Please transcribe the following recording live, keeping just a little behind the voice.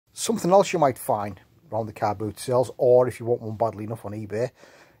Something else you might find around the car boot sales, or if you want one badly enough on eBay,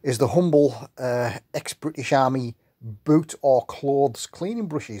 is the humble ex-British Army boot or clothes cleaning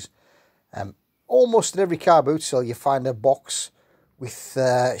brushes. Almost at every car boot sale you find a box with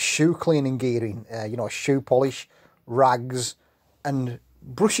shoe cleaning gear in, you know, shoe polish, rags, and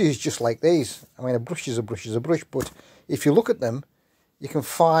brushes just like these. I mean, a brush is a brush is a brush, but if you look at them, you can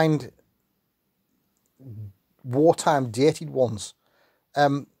find wartime dated ones.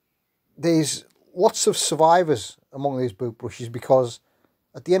 There's lots of survivors among these boot brushes because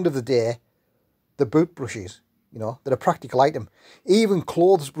at the end of the day, the boot brushes, you know, they're a practical item. Even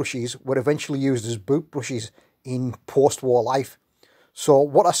clothes brushes were eventually used as boot brushes in post-war life. So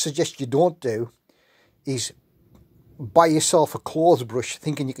what I suggest you don't do is buy yourself a clothes brush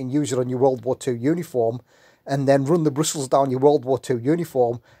thinking you can use it on your World War II uniform and then run the bristles down your World War II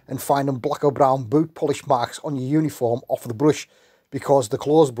uniform and find them black or brown boot polish marks on your uniform off the brush, because the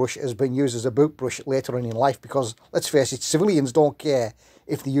clothes brush has been used as a boot brush later on in life. Because let's face it, civilians don't care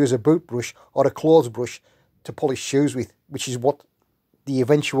if they use a boot brush or a clothes brush to polish shoes with, which is what the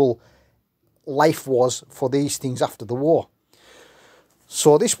eventual life was for these things after the war.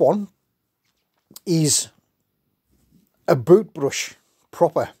 So this one is a boot brush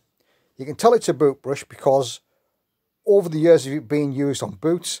proper. You can tell it's a boot brush because over the years of it being used on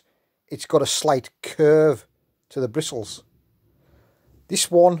boots, it's got a slight curve to the bristles. This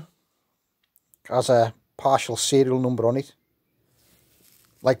one has a partial serial number on it.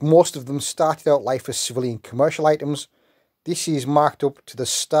 Like most of them, started out life as civilian commercial items. This is marked up to the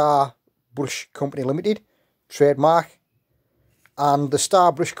Star Brush Company Limited trademark, and the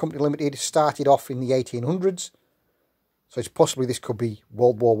Star Brush Company Limited started off in the 1800s, so it's possibly this could be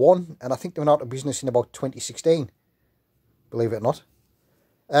World War One, and I think they went out of business in about 2016, believe it or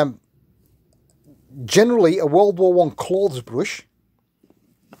not. Generally a World War One clothes brush,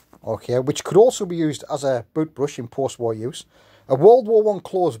 okay, which could also be used as a boot brush in post-war use. A World War One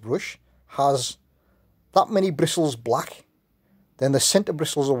clothes brush has that many bristles black, then the centre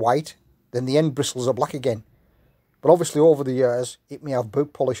bristles are white, then the end bristles are black again. But obviously over the years, it may have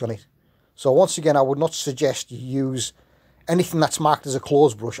boot polish on it. So once again, I would not suggest you use anything that's marked as a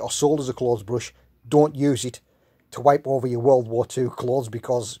clothes brush or sold as a clothes brush. Don't use it to wipe over your World War II clothes,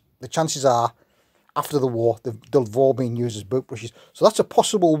 because the chances are, after the war, they've all been used as boot brushes. So that's a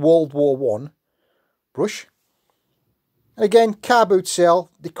possible World War One brush. And again, car boot sale,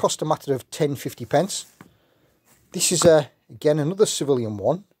 they cost a matter of 10-50 pence. This is, again, another civilian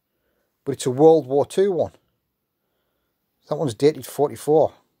one, but it's a World War II one. That one's dated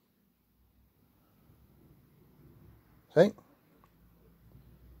 44. See?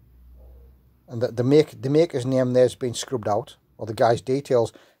 And the maker's name there's been scrubbed out, or the guy's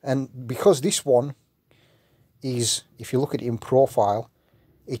details. And because this one is, if you look at it in profile,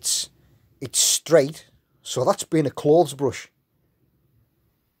 it's straight, so that's been a clothes brush.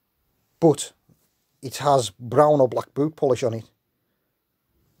 But it has brown or black boot polish on it.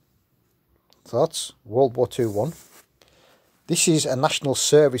 So that's World War II one. This is a National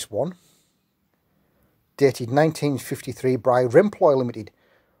Service one, dated 1953 by Remploy Limited.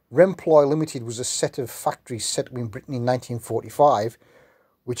 Remploy Limited was a set of factories set up in Britain in 1945,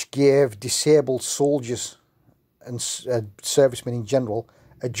 which gave disabled soldiers and servicemen in general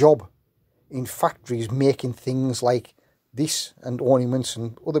a job in factories making things like this and ornaments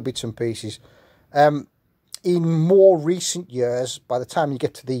and other bits and pieces. In more recent years, by the time you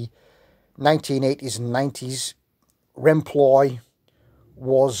get to the 1980s and 90s, Remploy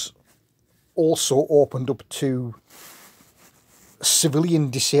was also opened up to civilian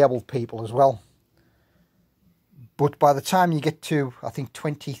disabled people as well. But by the time you get to, I think,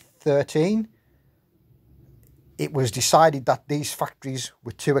 2013, it was decided that these factories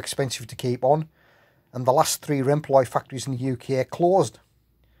were too expensive to keep on, and the last 3 Remploy factories in the UK closed.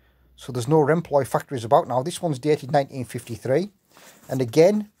 So there's no Remploy factories about now. This one's dated 1953, and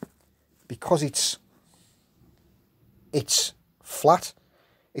again, because it's flat,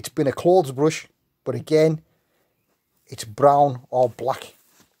 it's been a clothes brush, but again, it's brown or black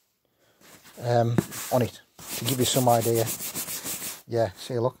on it, to give you some idea. Yeah,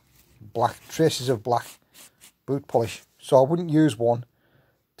 see, look, black, traces of black boot polish. So I wouldn't use one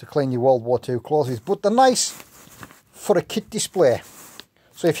to clean your World War II clothes with, but they're nice for a kit display.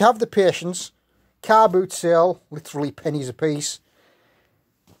 So if you have the patience, car boot sale, literally pennies a piece.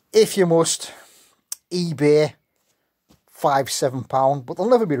 If you must, eBay, £5-7, but they'll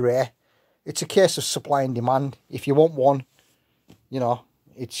never be rare. It's a case of supply and demand. If you want one, you know,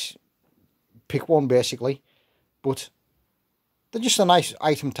 it's pick one basically. But they're just a nice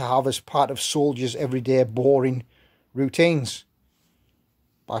item to have as part of soldiers' everyday boring routines.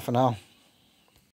 Bye for now.